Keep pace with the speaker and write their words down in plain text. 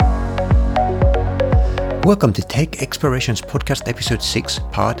Welcome to Tech Explorations Podcast Episode 6,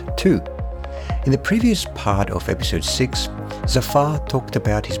 Part 2. In the previous part of Episode 6, Zafar talked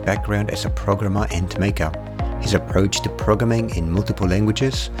about his background as a programmer and maker, his approach to programming in multiple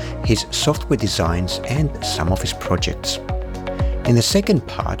languages, his software designs, and some of his projects. In the second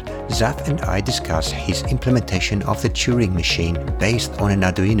part, Zaf and I discuss his implementation of the Turing machine based on an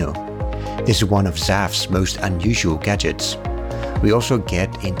Arduino. This is one of Zaf's most unusual gadgets. We also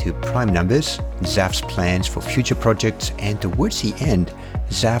get into prime numbers, Zaf's plans for future projects, and towards the end,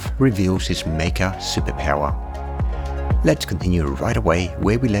 Zaf reveals his maker superpower. Let's continue right away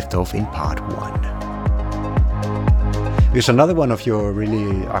where we left off in part 1. There's another one of your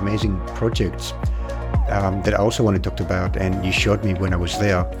really amazing projects that I also want to talk about, and you showed me when I was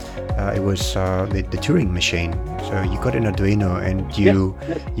there. It was the Turing machine. So you got an Arduino and you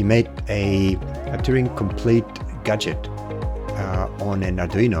made a Turing complete gadget on an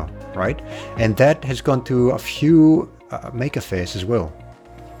Arduino, right? And that has gone to a few maker fairs as well. Do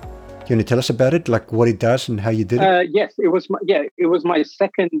you want to tell us about it, like what it does and how you did it? Yes, it was my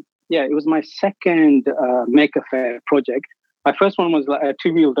second maker fair project. My first one was a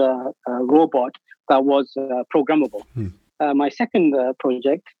two-wheeled robot that was programmable. My second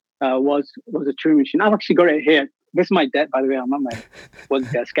project was a Turing machine. I've actually got it here. This is my desk, by the way. I'm at my work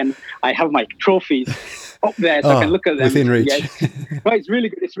desk, and I have my trophies up there, so I can look at them. Within reach. Right, it's really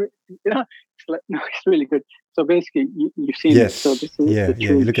good. It's really good. So basically, you've seen it. So this is the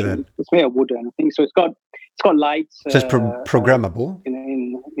Turing look at machine. that. It's made of wood and things. So it's got lights. So it's programmable.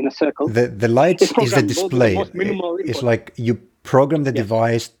 In a circle. The lights is the display. It's like you program the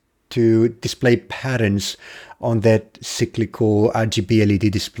device to display patterns on that cyclical RGB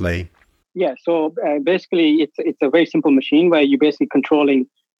LED display. Yeah, so basically it's a very simple machine where you're basically controlling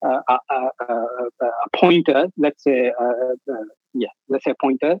a pointer, let's say a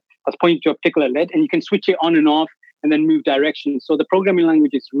pointer that's pointing to a particular LED, and you can switch it on and off and then move directions. So the programming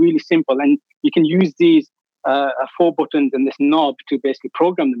language is really simple, and you can use these 4 buttons and this knob to basically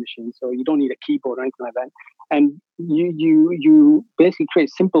program the machine. So you don't need a keyboard or anything like that. And you basically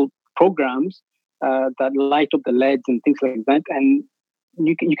create simple programs that light up the LEDs and things like that, and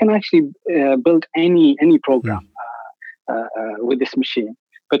you can actually build any program with this machine.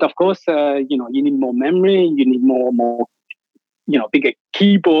 But of course, you need more memory, you need more bigger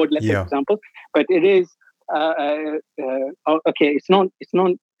keyboard, let's say, for example. But it is okay. It's not the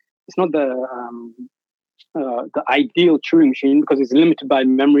ideal Turing machine because it's limited by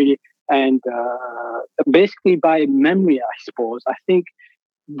memory and basically by memory, I suppose. I think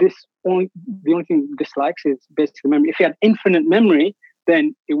the only thing it dislikes is basically memory. If you had infinite memory,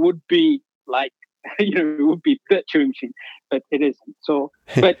 then it would be like, it would be the Turing machine, but it isn't. So,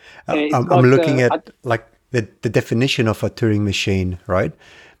 but I'm looking at like the definition of a Turing machine, right?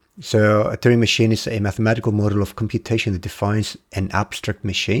 So a Turing machine is a mathematical model of computation that defines an abstract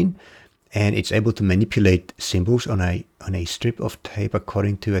machine, and it's able to manipulate symbols on a strip of tape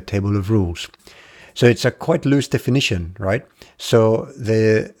according to a table of rules. So it's a quite loose definition, right? So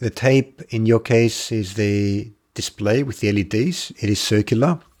the tape in your case is the display with the LEDs. It is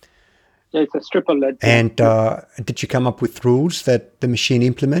circular. Yeah, it's a strip of LED. And did you come up with rules that the machine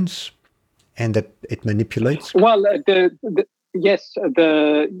implements and that it manipulates? Well, there's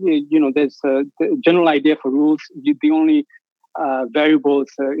the general idea for rules. The only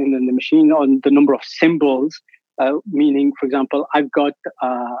variables in the machine on the number of symbols, meaning, for example, I've got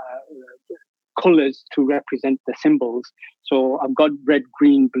colors to represent the symbols. So I've got red,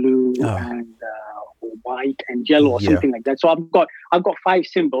 green, blue, and white and yellow or something like that. So I've got 5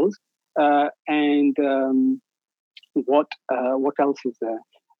 symbols, and what else is there?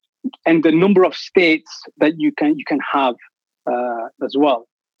 And the number of states that you can have as well.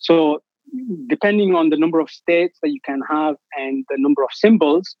 So depending on the number of states that you can have and the number of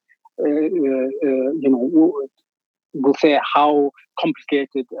symbols, we'll say how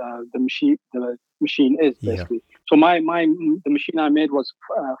complicated the machine is basically. So the machine I made was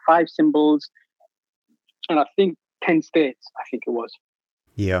 5 symbols, and I think 10 states. I think it was.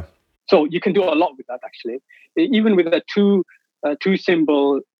 Yeah. So you can do a lot with that actually. Even with a two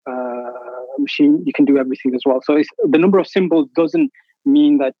symbol machine, you can do everything as well. So the number of symbols doesn't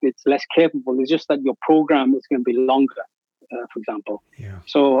mean that it's less capable. It's just that your program is going to be longer, for example. Yeah.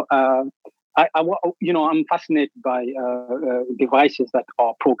 So I'm fascinated by devices that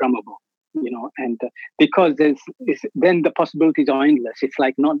are programmable, and because then the possibilities are endless. It's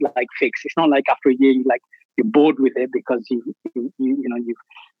like not like fixed. It's not like after a year you're bored with it because you've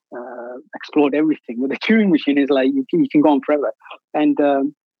explored everything. With the Turing machine, is like you can go on forever, and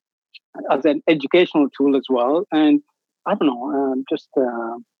as an educational tool as well. And I don't know, just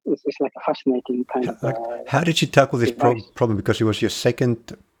it's like a fascinating kind of. How did you tackle this device. problem? Because it was your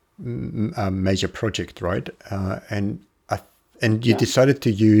second major project, right? And you decided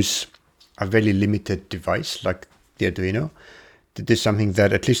to use a very limited device like the Arduino to do something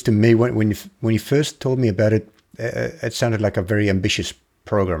that, at least to me, when you first told me about it, it sounded like a very ambitious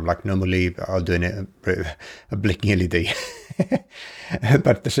program. Like normally I'll do a blinking LED,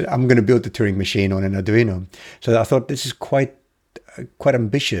 but I'm going to build the Turing machine on an Arduino. So I thought this is quite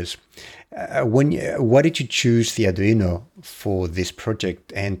ambitious. Why did you choose the Arduino for this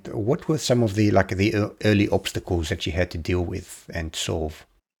project, and what were some of the early obstacles that you had to deal with and solve?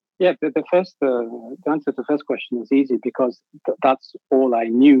 Yeah, the answer to the first question is easy, because that's all I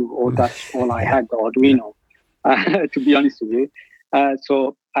knew, or that's all I had, the Arduino. To be honest with you,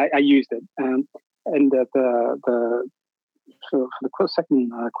 so I used it. And so for the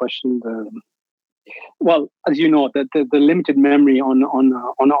second question, well, as you know, the limited memory on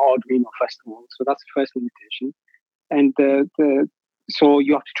Arduino, first of all. So that's the first limitation, and so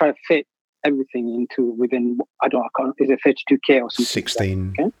you have to try to fit everything into within, I can't, is it 32K or something? 16,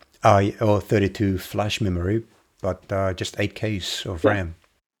 like that, okay? Or 32 flash memory, but just 8Ks of RAM.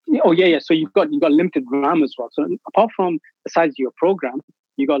 Oh yeah. So you've got limited RAM as well. So apart from the size of your program,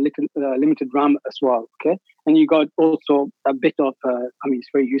 you got limited RAM as well. Okay, and you got also a bit of. It's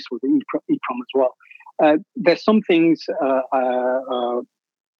very useful, the EEPROM as well. There's some things I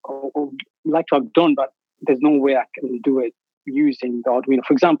would like to have done, but there's no way I can do it using the Arduino.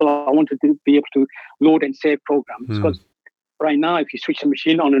 For example, I wanted to be able to load and save programs, because right now, if you switch the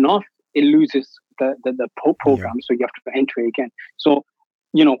machine on and off, it loses the program, so you have to enter it again. So,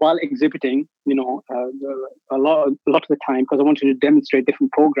 while exhibiting, a lot of the time, because I wanted to demonstrate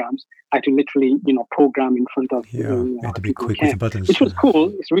different programs, I had to literally, program in front of you had to be quick with the buttons, which was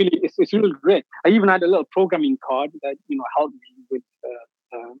cool. It's really great. I even had a little programming card that helped me with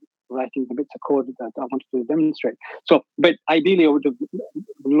writing the bits of code that I wanted to demonstrate. So, but ideally, I would have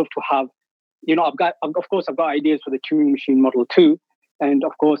loved to have, of course, I've got ideas for the Turing machine Model 2, and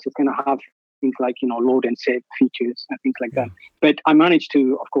of course, it's going to have things like, load and save features and things like that. But I managed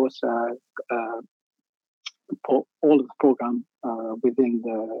to, of course, put all of the program within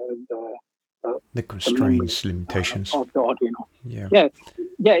the constraints, limitations of the Arduino. Yeah. It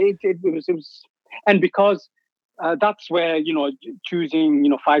was, and because that's where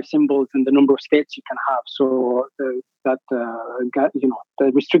choosing 5 symbols and the number of states you can have. So the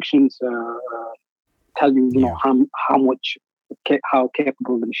restrictions tell you how much. How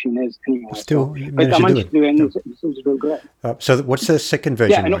capable the machine is anyway. Still, but I managed to do it, and it was real great. So what's the second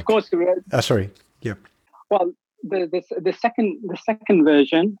version? Yeah, and of course, sorry. Yeah. Well, the second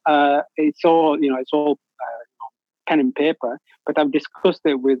version, it's all pen and paper. But I've discussed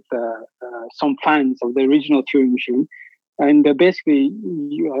it with some fans of the original Turing machine, and basically,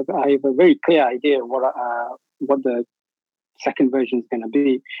 I have a very clear idea what the second version is going to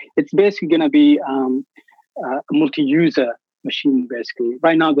be. It's basically going to be a multi-user machine, basically.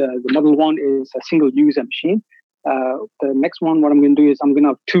 Right now, the Model 1 is a single-user machine. The next one, what I'm going to do is I'm going to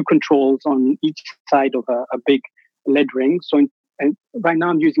have 2 controls on each side of a big LED ring. So and right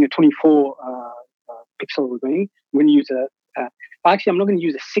now, I'm using a 24 pixel ring. I'm going to use actually, I'm not going to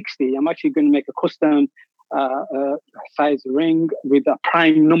use a 60. I'm actually going to make a custom size ring with a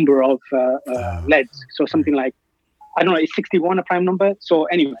prime number of LEDs. So something like, I don't know, is 61 a prime number? So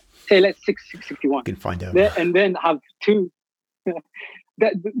anyway, say let's 61. You can find out. And then have 2.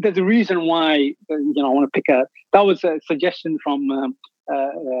 There's a reason why I want to pick that was a suggestion from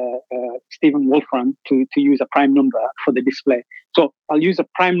Stephen Wolfram to use a prime number for the display. So I'll use a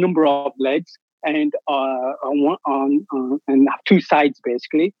prime number of LEDs and and have 2 sides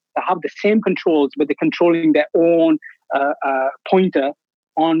basically that have the same controls, but they're controlling their own pointer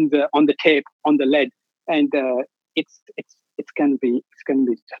on the tape on the LED, and it's going to be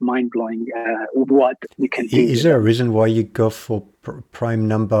mind blowing what we can do. Is there a reason why you go for prime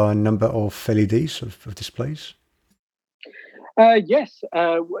number of LEDs of displays? Yes,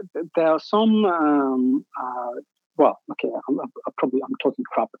 there are some. Well, okay, I'm talking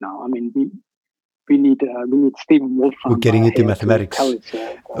crap now. I mean, we need Stephen Wolfram. We're getting into mathematics.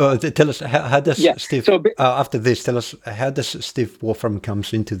 Tell us how does Steve? So, after this, tell us how does Steve Wolfram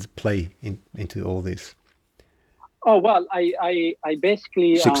comes into the play into all this. Oh well, I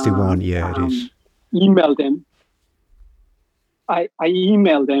basically 61. It is. Emailed him. I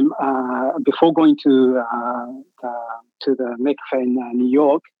emailed him before going to the Maker Fair in New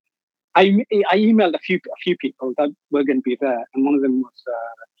York. I emailed a few people that were going to be there, and one of them was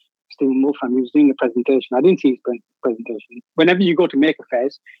Stephen Wolfram. He was doing a presentation. I didn't see his presentation. Whenever you go to Maker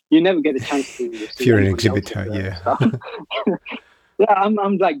Fairs, you never get a chance to see. If you're an exhibitor, yeah. Yeah,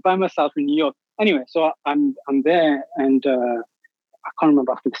 I'm like by myself in New York. Anyway, so I'm there, and I can't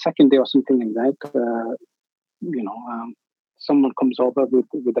remember, after the second day or something like that. Someone comes over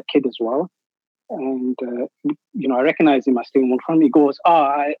with a kid as well, and I recognize him as Stephen Wolfram. He goes, "Oh,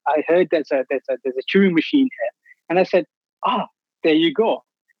 I heard there's a Turing machine here," and I said, "Ah, there you go."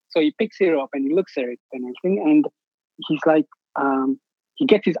 So he picks it up and he looks at it and everything, and he's like, he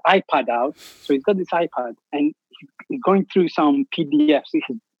gets his iPad out. So he's got this iPad and he's going through some PDFs,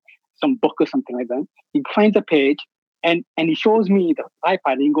 some book or something like that. He finds a page and he shows me the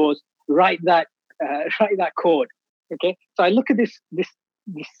iPad and he goes, write that code. Okay. So I look at this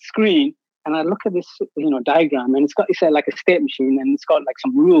screen and I look at this, diagram, and it's like a state machine and it's got like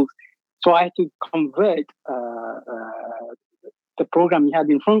some rules. So I had to convert the program he had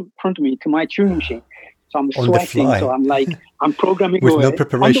in front of me to my Turing machine. So I'm On sweating. So I'm like, I'm programming with away. no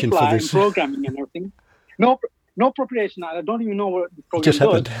preparation on the fly, for this. I'm programming and everything. No preparation. I don't even know what the program just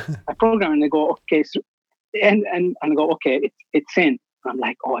does. happened. I program and I go, okay, so, and I go, okay, it's in. I'm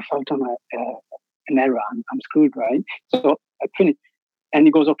like, oh, if I've done an error, I'm screwed, right? So I finish, and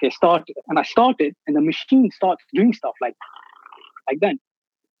he goes, okay, start it. And I started, and the machine starts doing stuff like that.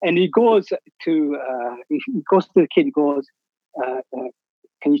 And he goes to the kid. He goes,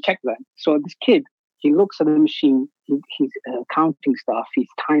 can you check that? So this kid, he looks at the machine. He's counting stuff. He's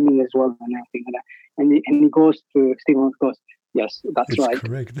timing as well and everything like that. And he goes to Stephen and goes, yes, that's right.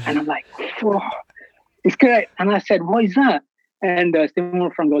 Correct. And I'm like, oh, it's correct. And I said, what is that? And Stephen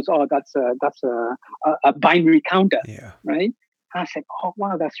Wolfram goes, oh, that's a binary counter, right? And I said, oh,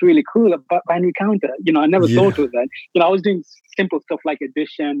 wow, that's really cool, a binary counter. I never thought of that. I was doing simple stuff like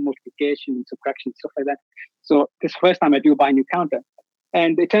addition, multiplication, subtraction, stuff like that. So this first time I do a binary counter.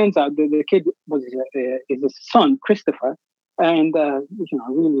 And it turns out the kid is his son, Christopher, and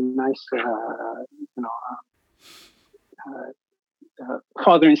really nice,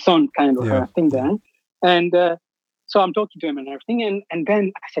 father and son kind of thing there. And so I'm talking to him and everything, and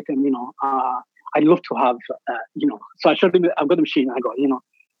then I said to him, I'd love to have, So I showed him. I've got the machine. I go,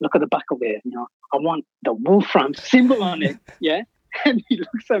 look at the back of it. I want the Wolfram symbol on it. Yeah. And he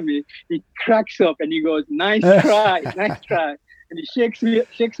looks at me. He cracks up and he goes, "Nice try, nice try." And he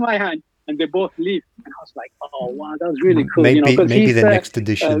shakes my hand, and they both leave. And I was like, "Oh wow, that was really cool." Maybe he's the next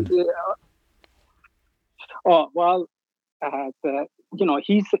edition.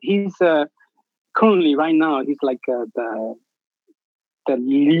 He's currently right now he's like the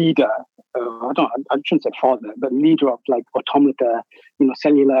leader. I shouldn't say father, but leader of like automata,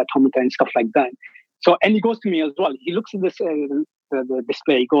 cellular automata and stuff like that. So, and he goes to me as well. He looks at this the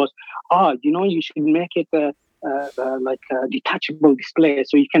display. He goes, you should make it like a detachable display,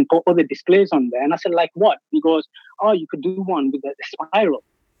 so you can put other displays on there. And I said, like what? He goes, you could do one with a spiral,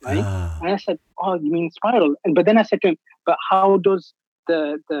 right? And I said, oh, you mean spiral? But then I said to him, but how does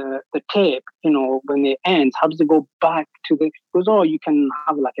the tape, when it ends, how does it go back to the? He goes, oh, you can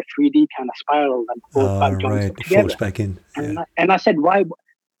have like a 3D kind of spiral that goes back, joins it together. Falls back in. And I said, why?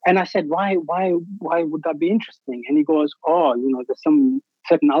 And I said, why would that be interesting? And he goes, oh, there's some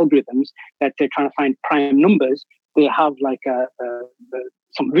certain algorithms that they're trying to find prime numbers. They have like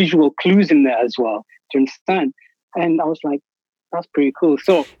some visual clues in there as well to understand. And I was like, that's pretty cool.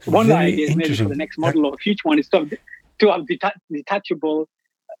 So one idea is maybe for the next model or future one is to have detachable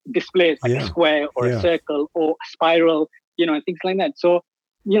displays like a square or a circle or a spiral, and things like that. So,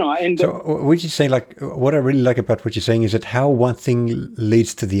 so would you say, like, what I really like about what you're saying is that how one thing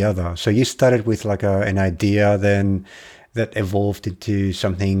leads to the other. So you started with like an idea, then that evolved into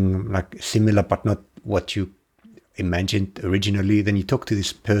something like similar, but not what you imagined originally. Then you talk to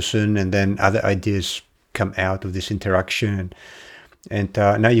this person, and then other ideas come out of this interaction. And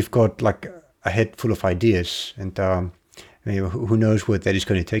now you've got like a head full of ideas, and who knows where that is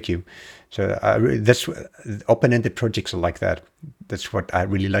going to take you. So that's open-ended projects are like that. That's what I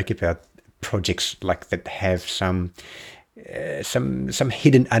really like about projects like that have some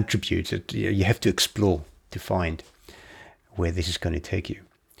hidden attributes that you have to explore to find where this is going to take you.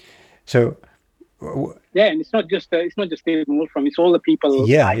 So and it's not just Stephen Wolfram. It's all the people.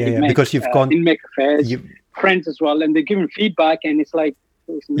 Because you've gone in Make Affairs, friends as well, and they're giving feedback, and it's like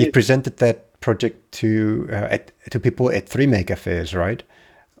you presented that project to people at 3 Make Affairs, right?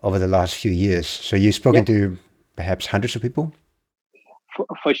 Over the last few years. So you've spoken to perhaps hundreds of people?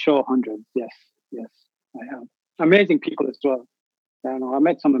 For sure, hundreds. Yes, I have. Amazing people as well. I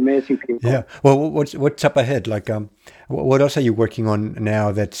met some amazing people. Yeah. Well, what's up ahead? Like, what else are you working on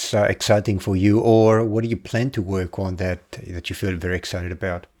now that's exciting for you, or what do you plan to work on that you feel very excited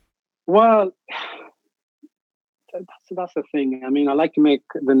about? Well, that's the thing. I mean, I like to make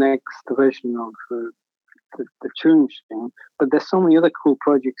the next version of the tuning machine. But there's so many other cool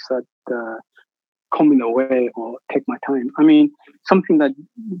projects that come in the way or take my time. I mean, something that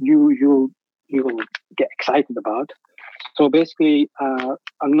you'll get excited about. So basically,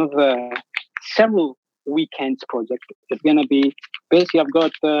 another several weekends project is going to be basically I've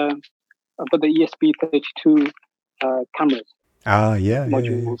got the ESP32 cameras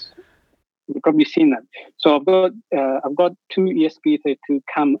modules. You've probably seen that. So I've got two ESP32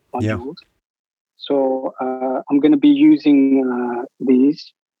 cam modules. So I'm going to be using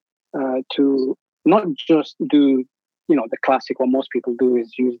these to not just do the classic what most people do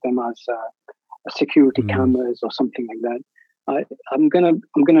is use them as security cameras or something like that. I'm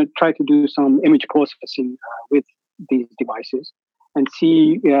gonna try to do some image processing with these devices and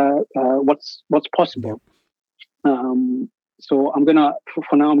see what's possible. So I'm gonna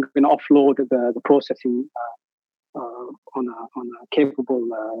offload the processing on a capable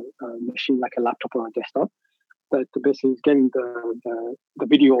machine like a laptop or a desktop. That basically is getting the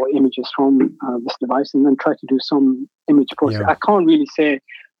video or images from this device and then try to do some image processing. I can't really say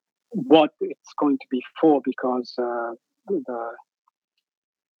what it's going to be for because I'll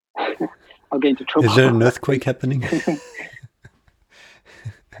get into trouble. Is there an earthquake happening?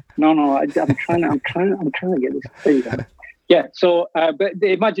 No. I'm trying to get this. There you go. Yeah. So, but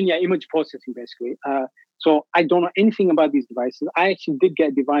imagine, image processing basically. So I don't know anything about these devices. I actually did get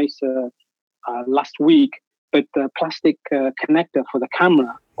a device last week, but the plastic connector for the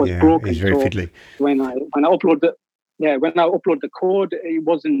camera was broken. It's very fiddly. When I upload the code, it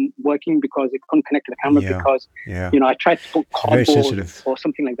wasn't working because it couldn't connect to the camera because I tried to put cardboard or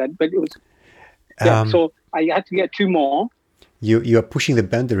something like that, but it was so I had to get two more. You are pushing the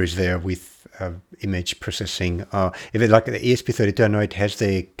boundaries there with image processing. If it's like the ESP32, I know it has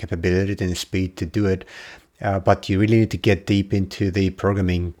the capability and the speed to do it, but you really need to get deep into the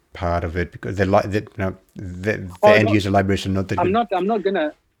programming part of it because the end user libraries are not that good.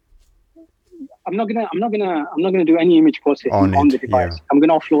 I'm not gonna do any image processing on the device. I'm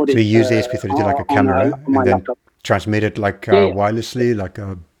gonna offload it. So you use the ESP32 like a camera on my and then laptop. transmit it like wirelessly, like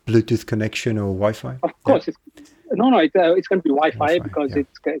a Bluetooth connection or Wi-Fi. Of course, it's going to be Wi-Fi because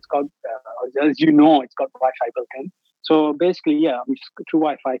it's got as you know, it's got Wi-Fi built in. So basically, I'm just through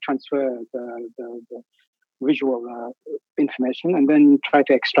Wi-Fi transfer the visual information and then try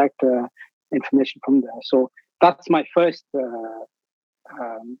to extract information from there. So that's my first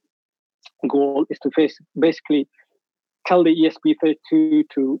goal is to basically tell the ESP32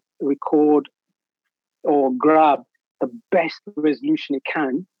 to record or grab the best resolution it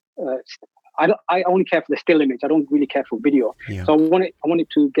can. I only care for the still image. I don't really care for video. So I wanted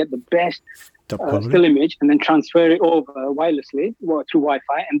to get the best still image and then transfer it over wirelessly through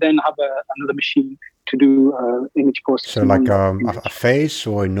Wi-Fi and then have another machine to do image processing. So like a face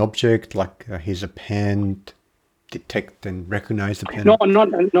or an object, like here's a pen, detect and recognize the pen. No, not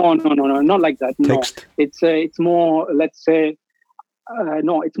like that. Text. No, it's more. Let's say,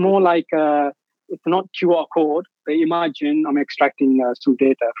 it's more like it's not QR code. But imagine I'm extracting some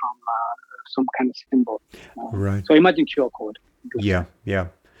data from some kind of symbol. Right. So imagine QR code. Yeah.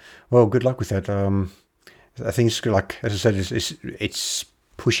 Well, good luck with that. I think it's like, as I said, it's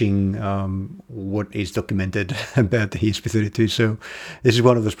pushing what is documented about the ESP32. So this is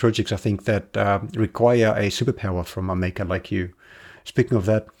one of those projects I think that require a superpower from a maker like you. Speaking of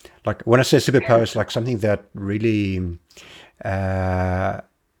that, like when I say superpower, it's like something that really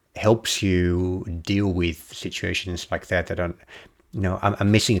helps you deal with situations like that are,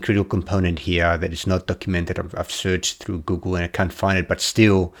 I'm missing a critical component here that is not documented. I've searched through Google and I can't find it, but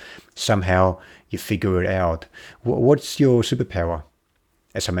still somehow you figure it out. What's your superpower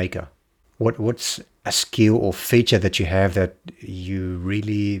as a maker? What's a skill or feature that you have that you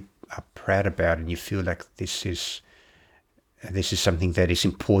really are proud about and you feel like this is something that is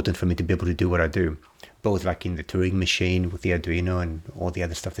important for me to be able to do what I do, both like in the Turing machine with the Arduino and all the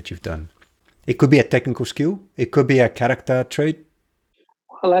other stuff that you've done? It could be a technical skill. It could be a character trait.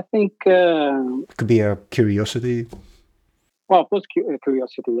 Well, I think it could be a curiosity. Well, of course,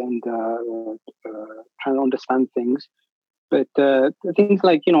 curiosity and trying to understand things. But things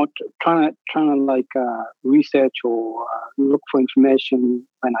like trying to like research or look for information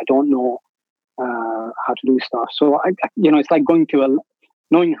when I don't know how to do stuff. So it's like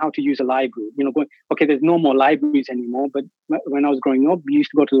knowing how to use a library. There's no more libraries anymore. But when I was growing up, we used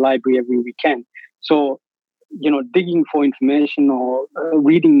to go to the library every weekend. So digging for information or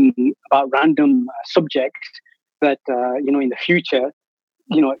reading about random subjects that in the future.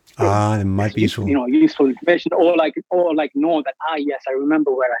 It might be useful. Useful information, or like know that yes, I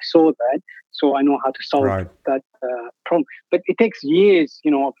remember where I saw that, so I know how to solve that problem. But it takes years,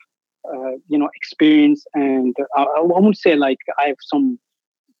 of experience, and I won't say like I have some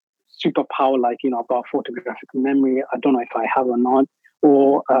superpower, like, I've got photographic memory. I don't know if I have or not,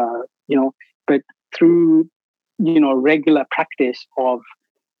 or, but through, regular practice of,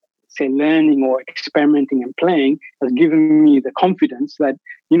 say, learning or experimenting and playing has given me the confidence that,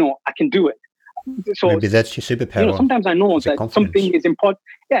 I can do it. So maybe that's your superpower. Sometimes I know that confidence. Something is important.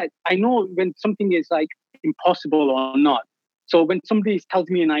 Yeah, I know when something is like impossible or not. So when somebody tells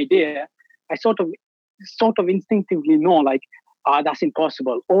me an idea, I sort of instinctively know, like, that's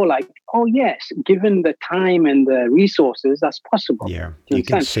impossible, or like, oh yes, given the time and the resources, that's possible. Yeah, you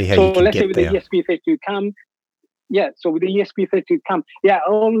can see how so you can let's get say with there. the ESP32 cam, so with the ESP32 cam, I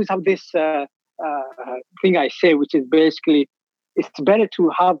always have this thing I say, which is basically, it's better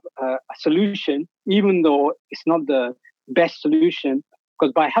to have a solution, even though it's not the best solution,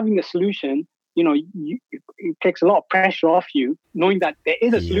 because by having a solution, it takes a lot of pressure off you, knowing that there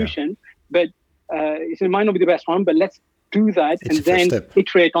is a solution, but it might not be the best one, but let's do that, it's and then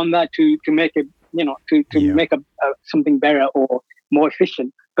iterate on that to make it, to make something better or more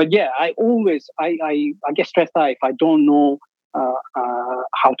efficient. But I always, I get stressed out if I don't know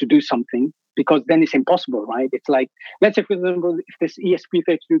how to do something, because then it's impossible, right? It's like, let's say, for example, if this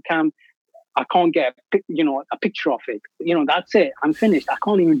ESP32 cam, I can't get a picture of it, that's it, I'm finished. I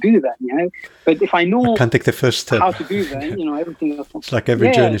can't even do that, But if I know, I can't take the first step, how to do that, everything else. It's like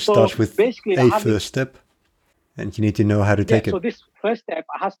every journey starts with a first step, and you need to know how to take it. So this first step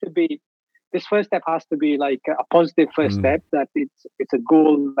has to be like a positive first step, that it's a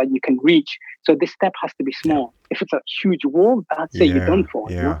goal that you can reach. So this step has to be small. If it's a huge wall, that's it, you're done for.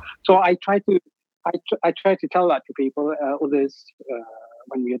 So I try to tell that to people, others,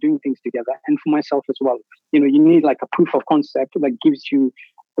 when we are doing things together, and for myself as well. You need like a proof of concept that gives you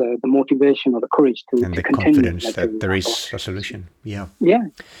the motivation or the courage to and the continue, confidence like, that there is a solution. Yeah,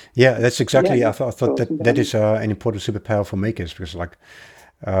 that's exactly. I thought that is an important superpower for makers, because like,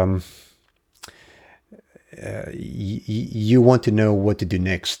 you want to know what to do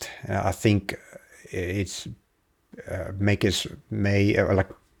next. I think it's makers may, like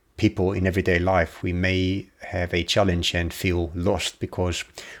people in everyday life, we may have a challenge and feel lost because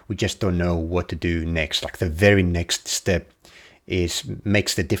we just don't know what to do next. Like the very next step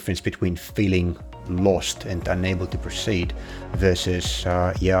makes the difference between feeling lost and unable to proceed versus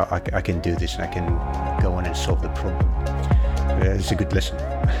I can do this and I can go on and solve the problem. It's a good lesson.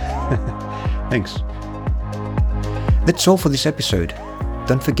 Thanks. That's all for this episode.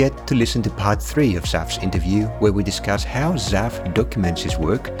 Don't forget to listen to part 3 of Zaf's interview, where we discuss how Zaf documents his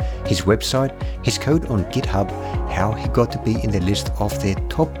work, his website, his code on GitHub, how he got to be in the list of the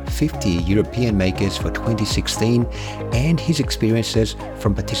top 50 European makers for 2016, and his experiences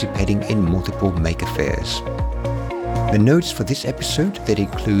from participating in multiple maker fairs. The notes for this episode that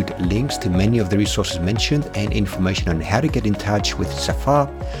include links to many of the resources mentioned and information on how to get in touch with Zafar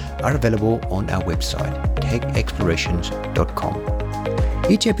are available on our website, techexplorations.com.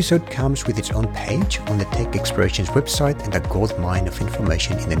 Each episode comes with its own page on the Tech Explorations website and a goldmine of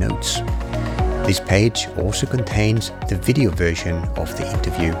information in the notes. This page also contains the video version of the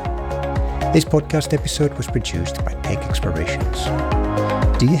interview. This podcast episode was produced by Tech Explorations.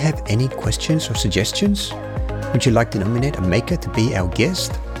 Do you have any questions or suggestions? Would you like to nominate a maker to be our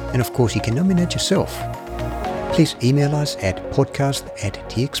guest? And of course, you can nominate yourself. Please email us at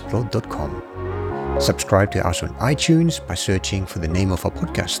podcast@texplore.com. Subscribe to us on iTunes by searching for the name of our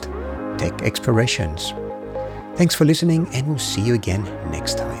podcast, Tech Explorations. Thanks for listening, and we'll see you again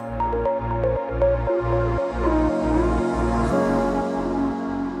next time.